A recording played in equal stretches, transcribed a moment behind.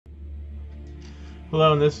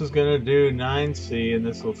Hello, and this is going to do 9C, and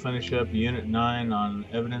this will finish up Unit 9 on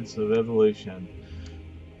evidence of evolution.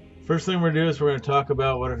 First thing we're going to do is we're going to talk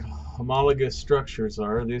about what homologous structures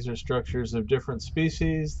are. These are structures of different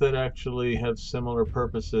species that actually have similar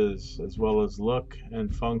purposes as well as look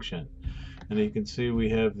and function. And you can see we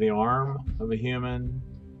have the arm of a human,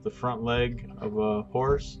 the front leg of a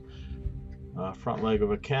horse, front leg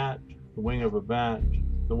of a cat, the wing of a bat,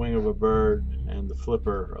 the wing of a bird, and the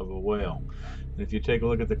flipper of a whale. And if you take a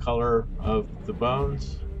look at the color of the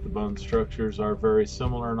bone structures are very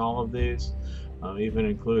similar in all of these, even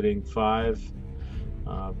including 5.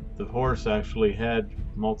 The horse actually had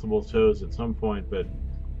multiple toes at some point, but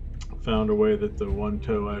found a way that the one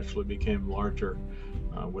toe actually became larger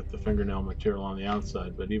with the fingernail material on the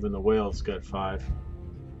outside. But even the whale's got 5,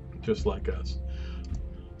 just like us.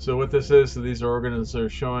 So what this is, so these are organisms that are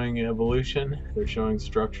showing evolution. They're showing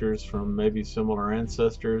structures from maybe similar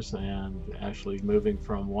ancestors and actually moving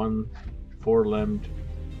from one 4-limbed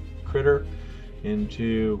critter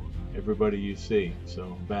into everybody you see.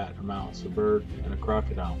 So a bat, a mouse, a bird, and a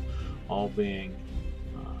crocodile, all being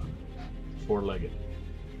 4-legged.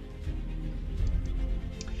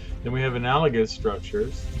 Then we have analogous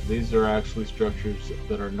structures. These are actually structures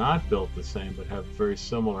that are not built the same but have very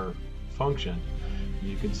similar function.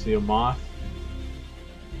 You can see a moth.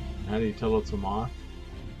 How do you tell it's a moth?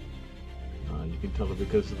 You can tell it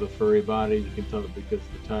because of the furry body. You can tell it because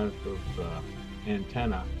of the type of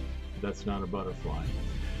antenna. That's not a butterfly.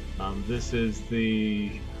 This is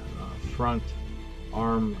the front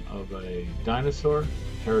arm of a dinosaur,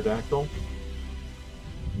 pterodactyl.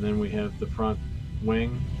 And then we have the front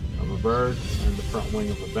wing of a bird and the front wing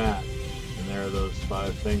of a bat. And there are those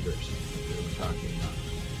 5 fingers that we're talking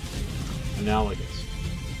about. Analogous.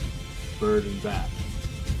 Bird and bat.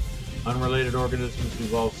 Unrelated organisms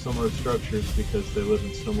evolve similar structures because they live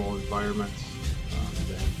in similar environments.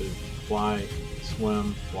 They have to fly,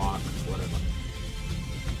 swim, walk, whatever.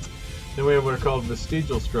 Then we have what are called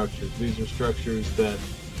vestigial structures. These are structures that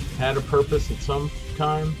had a purpose at some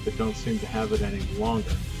time but don't seem to have it any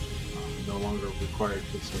longer. No longer required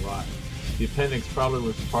to survive. The appendix probably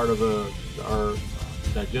was part of our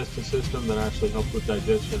digestive system that actually helped with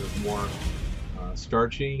digestion of more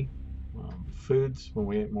starchy foods when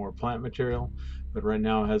we ate more plant material, but right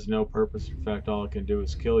now it has no purpose. In fact, all it can do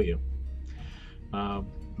is kill you.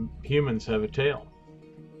 Humans have a tail,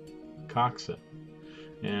 coxswain,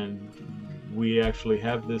 and we actually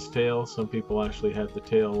have this tail. Some people actually have the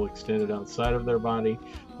tail extended outside of their body,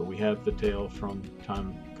 but we have the tail from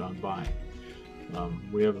time gone by.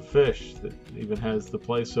 We have a fish that even has the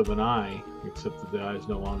place of an eye, except that the eye is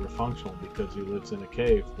no longer functional because he lives in a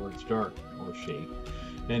cave where it's dark, or she.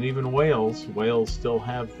 And even whales still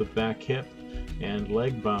have the back hip and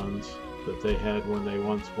leg bones that they had when they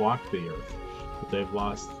once walked the earth. But they've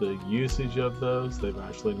lost the usage of those. They've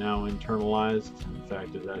actually now internalized. In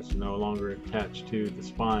fact, it's actually no longer attached to the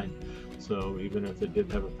spine. So even if it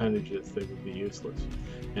did have appendages, they would be useless.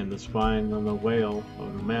 And the spine on the whale,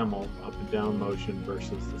 on a mammal, up and down motion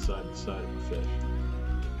versus the side to side of the fish.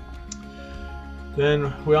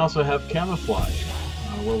 Then we also have camouflage,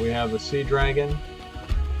 where we have a sea dragon.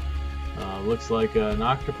 Looks like an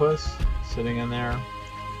octopus sitting in there.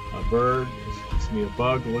 A bird, a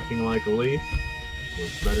bug looking like a leaf.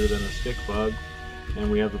 It's better than a stick bug. And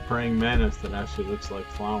we have a praying mantis that actually looks like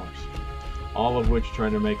flowers. All of which try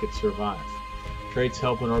to make it survive. Traits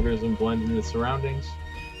help an organism blend into surroundings.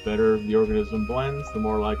 Better the organism blends, the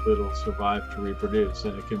more likely it'll survive to reproduce.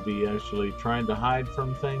 And it can be actually trying to hide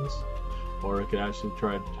from things, or it could actually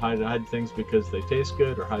try to hide things because they taste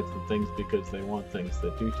good, or hide from things because they want things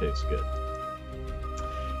that do taste good.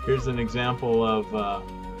 Here's an example of a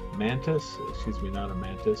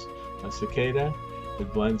cicada.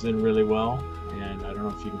 It blends in really well, and I don't know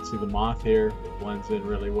if you can see the moth here. It blends in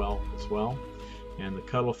really well as well. And the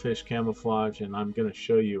cuttlefish camouflage, and I'm going to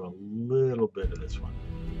show you a little bit of this one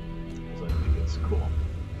because I think it's cool.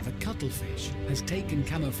 The cuttlefish has taken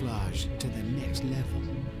camouflage to the next level.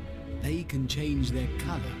 They can change their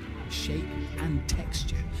color, shape, and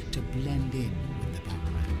texture to blend in with the background.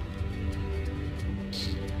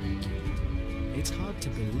 It's hard to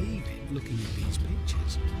believe it looking at these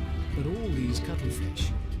pictures, but all these cuttlefish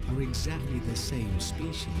are exactly the same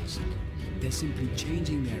species. They're simply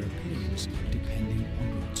changing their appearance depending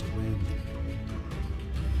on what's around them.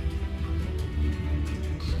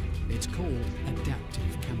 It's called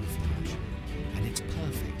adaptive camouflage, and it's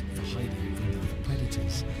perfect for hiding from both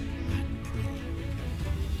predators and prey.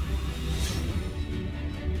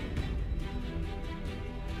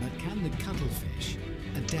 But can the cuttlefish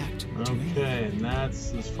adapt to anything? Okay, and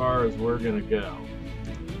that's as far as we're going to go.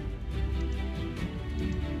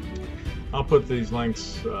 I'll put these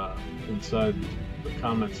links inside the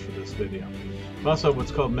comments for this video. We also have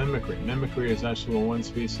what's called mimicry. Mimicry is actually when one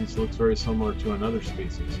species looks very similar to another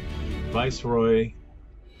species. Viceroy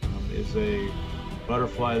is a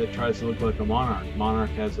butterfly that tries to look like a monarch.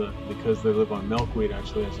 Monarch has because they live on milkweed,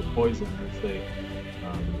 actually has a poison. If they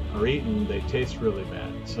are eaten, they taste really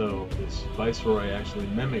bad. So this viceroy actually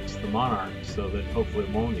mimics the monarch so that hopefully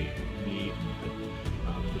it won't be eaten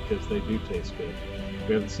because they do taste good.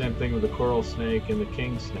 We have the same thing with the coral snake and the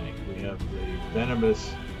king snake. We have the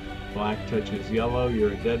venomous black touches yellow,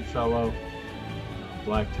 you're a dead fellow.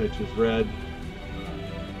 Black touches red,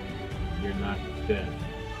 you're not dead.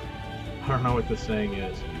 I don't know what the saying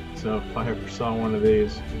is, so if I ever saw one of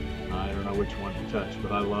these, I don't know which one to touch,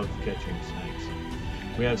 but I love catching snakes.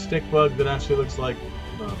 We have stick bug that actually looks like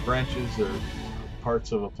branches or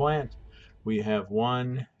parts of a plant. We have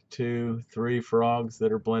 1, 2, 3 frogs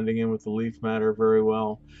that are blending in with the leaf matter very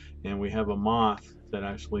well, and we have a moth that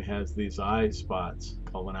actually has these eye spots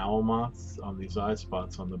called an owl moth on these eye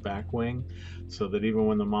spots on the back wing, so that even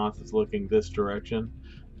when the moth is looking this direction,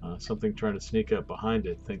 something trying to sneak up behind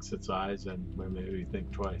it thinks it's eyes and maybe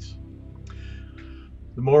think twice.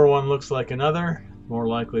 The more one looks like another, more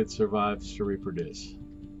likely it survives to reproduce.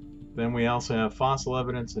 Then we also have fossil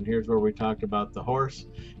evidence, and here's where we talked about the horse.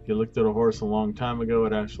 If you looked at a horse a long time ago,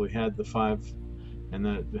 it actually had the 5, and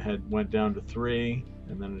then it went down to 3,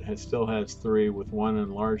 and then it still has 3 with 1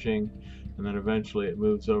 enlarging, and then eventually it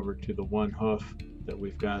moves over to the 1 hoof that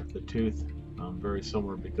we've got, the tooth, very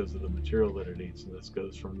similar because of the material that it eats. And this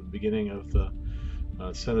goes from the beginning of the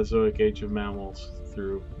Cenozoic age of mammals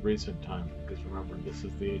through recent time, because remember, this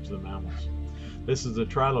is the age of the mammals. This is a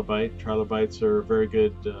trilobite. Trilobites are a very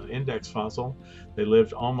good index fossil. They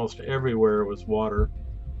lived almost everywhere it was water,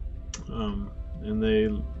 and they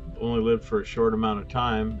only lived for a short amount of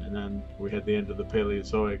time, and then we had the end of the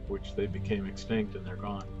Paleozoic, which they became extinct and they're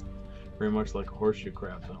gone. Very much like a horseshoe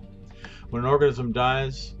crab, though. When an organism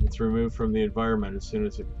dies, it's removed from the environment as soon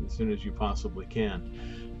as you possibly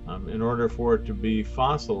can. In order for it to be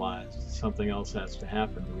fossilized, something else has to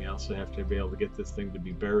happen. We also have to be able to get this thing to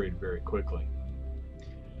be buried very quickly.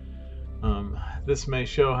 This may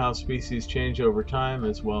show how species change over time,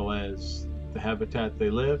 as well as the habitat they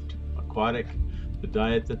lived, aquatic, the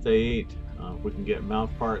diet that they eat. We can get mouth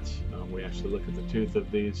parts. We actually look at the tooth of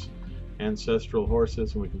these ancestral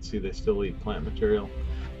horses, and we can see they still eat plant material,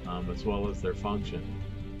 as well as their function.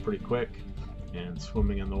 Pretty quick, and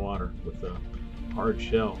swimming in the water with a hard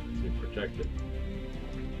shell to protect it.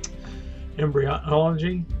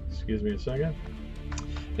 Embryology, excuse me a second.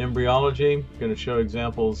 Embryology, going to show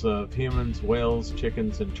examples of humans, whales,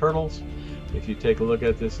 chickens, and turtles. If you take a look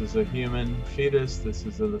at this as a human fetus, this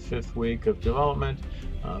is in the 5th week of development,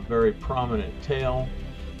 very prominent tail.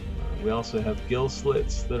 We also have gill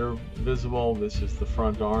slits that are visible. This is the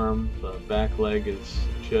front arm, the back leg is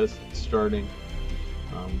just starting.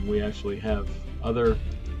 We actually have other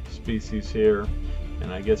species here,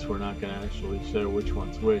 and I guess we're not going to actually show which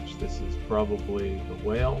one's which. This is probably the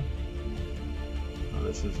whale.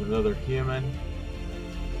 This is another human.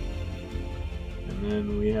 And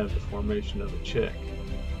then we have the formation of a chick.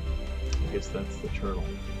 I guess that's the turtle.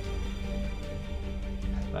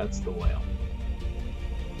 That's the whale.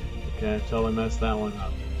 Okay, until I messed that one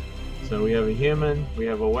up. So we have a human, we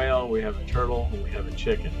have a whale, we have a turtle, and we have a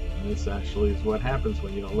chicken. And this actually is what happens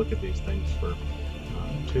when you don't look at these things for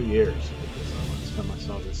 2 years. Because the last time I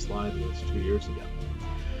saw this slide was 2 years ago.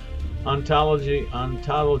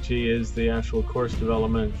 Ontology is the actual course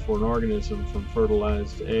development for an organism from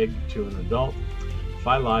fertilized egg to an adult.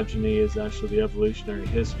 Phylogeny is actually the evolutionary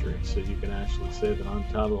history, so you can actually say that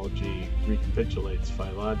ontology recapitulates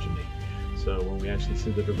phylogeny. So when we actually see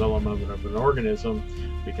the development of an organism,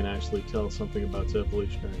 we can actually tell something about its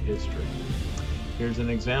evolutionary history. Here's an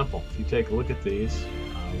example. If you take a look at these,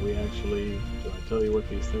 do I tell you what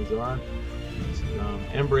these things are?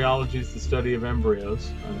 Embryology is the study of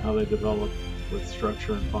embryos and how they develop with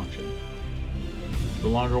structure and function. The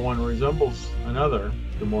longer one resembles another,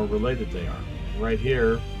 the more related they are. Right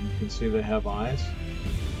here, you can see they have eyes.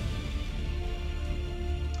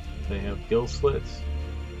 They have gill slits.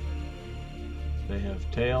 They have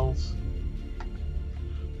tails.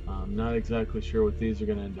 I'm not exactly sure what these are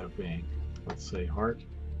going to end up being. Let's say heart.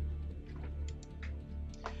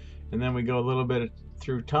 And then we go a little bit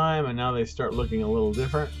through time, and now they start looking a little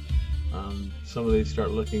different. Some of these start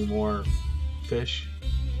looking more fish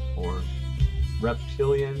or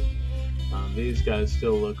reptilian. These guys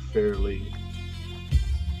still look fairly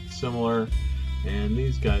similar, and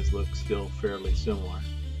these guys look still fairly similar.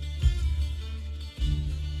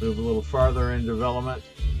 Move a little farther in development,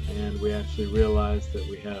 and we actually realized that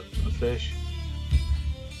we have a fish,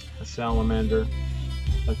 a salamander,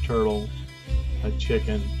 a turtle, a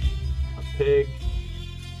chicken, a pig,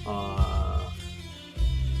 I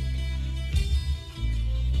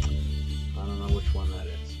don't know which one that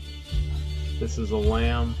is. This is a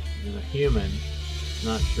lamb and a human.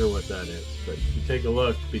 Not sure what that is, but if you take a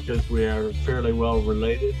look, because we are fairly well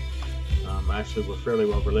related, actually we're fairly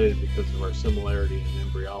well related because of our similarity in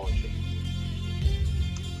embryology.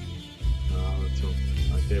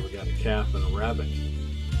 Okay, we got a calf and a rabbit,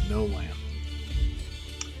 no lamb.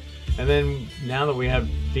 And then now that we have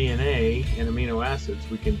DNA and amino acids,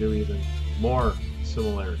 we can do even more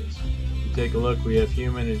similarities. If you take a look, we have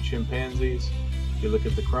human and chimpanzees. If you look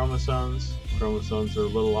at the chromosomes are a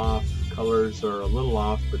little off, colors are a little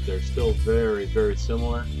off, but they're still very, very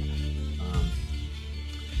similar.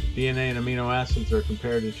 DNA and amino acids are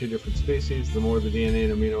compared to two different species. The more the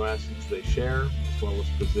DNA and amino acids they share, as well as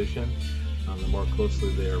position, the more closely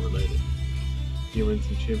they are related. Humans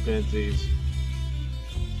and chimpanzees.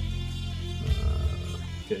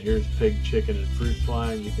 Okay, here's pig, chicken, and fruit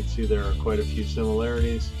fly, and you can see there are quite a few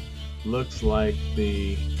similarities. Looks like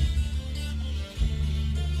the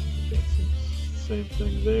same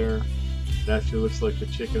thing there. It actually looks like the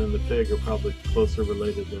chicken and the pig are probably closer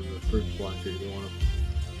related than the fruit fly, either one of them.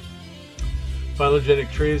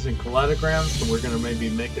 Phylogenic trees and cladograms, so we're going to maybe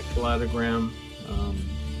make a cladogram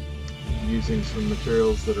using some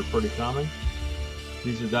materials that are pretty common.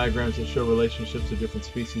 These are diagrams that show relationships of different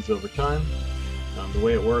species over time. The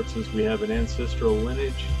way it works is we have an ancestral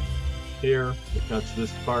lineage here that cuts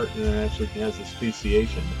this part, and it actually has a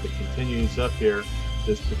speciation. If it continues up here,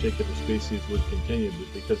 this particular species would continue,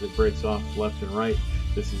 but because it breaks off left and right,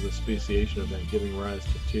 this is a speciation event giving rise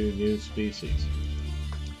to two new species.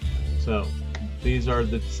 So these are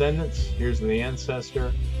the descendants. Here's the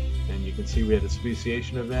ancestor, and you can see we had a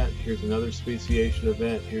speciation event. Here's another speciation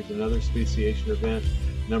event. Here's another speciation event.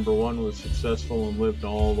 Number 1 was successful and lived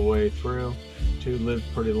all the way through. 2 lived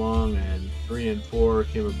pretty long, and 3 and 4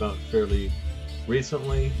 came about fairly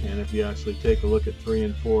recently. And if you actually take a look at 3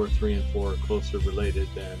 and 4 are closer related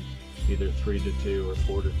than either 3 to 2 or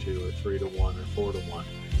 4 to 2 or 3 to 1 or 4 to 1,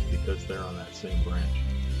 because they're on that same branch.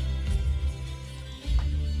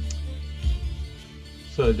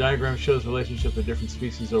 So the diagram shows relationship of different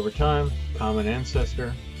species over time, common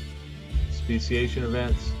ancestor, speciation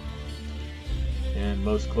events, and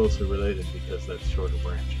most closely related because that's shorter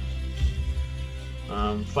branch.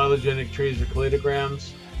 Phylogenic trees or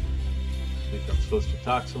cladograms. I think I'm supposed to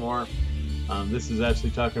talk some more. This is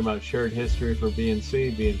actually talking about shared history for B and C.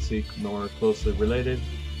 B and C more closely related.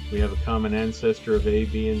 We have a common ancestor of A,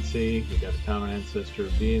 B, and C. We got a common ancestor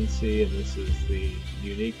of B and C, and this is the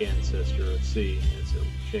unique ancestor of C as it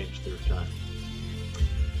changed through time.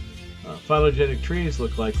 Phylogenic trees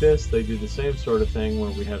look like this. They do the same sort of thing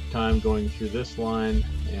where we have time going through this line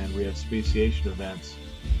and we have speciation events.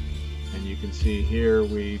 And you can see here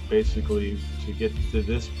we basically, to get to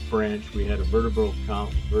this branch, we had a vertebral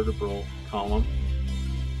column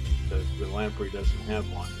because the lamprey doesn't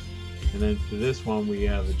have one. And then to this one we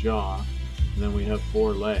have a jaw, and then we have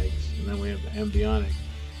 4 legs, and then we have the embryonic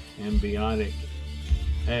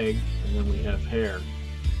egg, and then we have hair.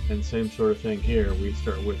 And same sort of thing here. We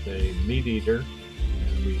start with a meat eater,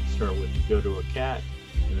 and we go to a cat,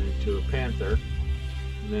 and then to a panther,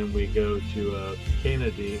 and then we go to a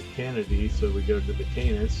canidae, so we go to the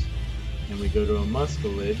canis, and we go to a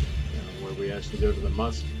mustelid, where we actually go to the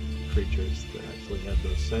musk creatures that actually have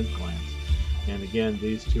those scent glands. And again,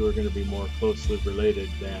 these two are going to be more closely related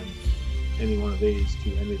than any one of these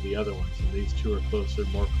to any of the other ones. And these two are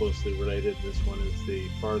more closely related. This one is the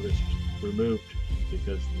farthest removed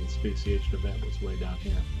because the speciation event was way down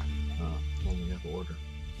here when we have order.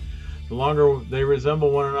 The longer they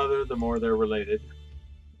resemble one another, the more they're related.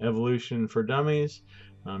 Evolution for Dummies.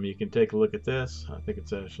 You can take a look at this. I think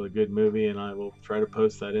it's actually a good movie, and I will try to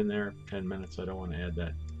post that in there. 10 minutes, I don't want to add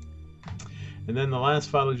that. And then the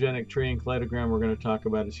last phylogenic tree and cladogram we're going to talk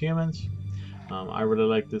about is humans. I really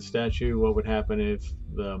like this statue. What would happen if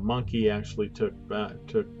the monkey actually took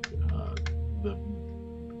the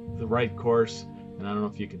right course? And I don't know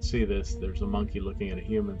if you can see this. There's a monkey looking at a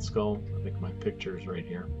human skull. I think my picture is right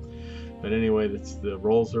here. But anyway, the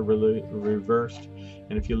roles are really reversed.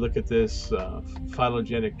 And if you look at this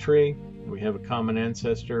phylogenic tree, we have a common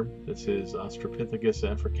ancestor. This is Australopithecus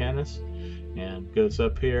africanus, and goes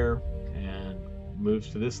up here and moves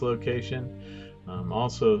to this location.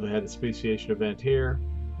 Also, they had a speciation event here,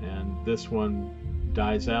 and this one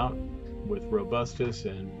dies out with robustus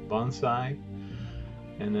and bonsai.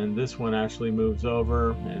 And then this one actually moves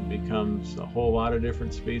over and becomes a whole lot of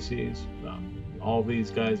different species. all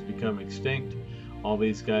these guys become extinct. All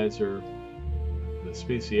these guys are the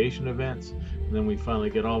speciation events. And then we finally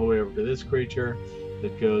get all the way over to this creature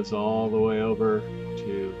that goes all the way over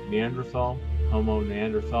to Neanderthal, Homo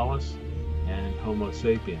neanderthalis, and Homo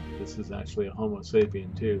sapien. This is actually a Homo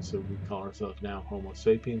sapien too, so we call ourselves now Homo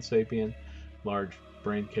sapien sapien, large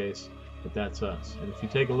brain case, but that's us. And if you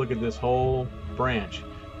take a look at this whole branch,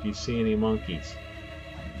 do you see any monkeys?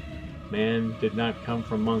 Man did not come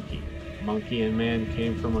from monkey. Monkey and man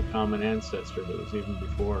came from a common ancestor that was even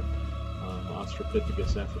before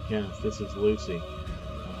Australopithecus africanus. This is Lucy,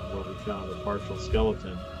 where we found a partial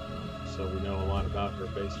skeleton, so we know a lot about her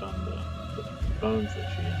based on the bones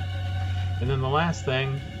that she had. And then the last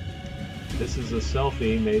thing, this is a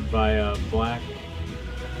selfie made by a black,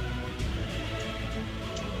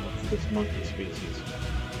 what's this monkey species?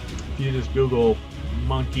 If you just Google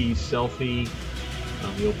monkey selfie,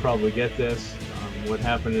 you'll probably get this. What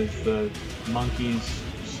happened is the monkeys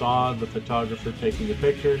saw the photographer taking the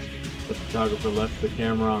pictures. The photographer left the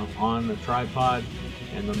camera on the tripod,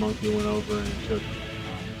 and the monkey went over and took,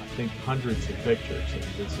 I think, hundreds of pictures. And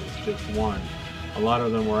this is just one. A lot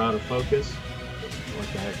of them were out of focus. What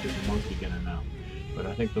the heck is the monkey gonna know? But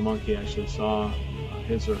I think the monkey actually saw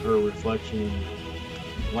his or her reflection in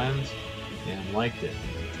the lens and liked it.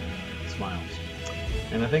 And smiles.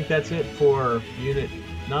 And I think that's it for Unit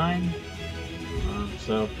 9.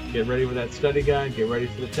 So get ready with that study guide, get ready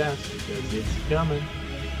for the test, because it's coming.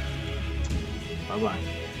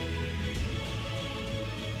 Bye-bye.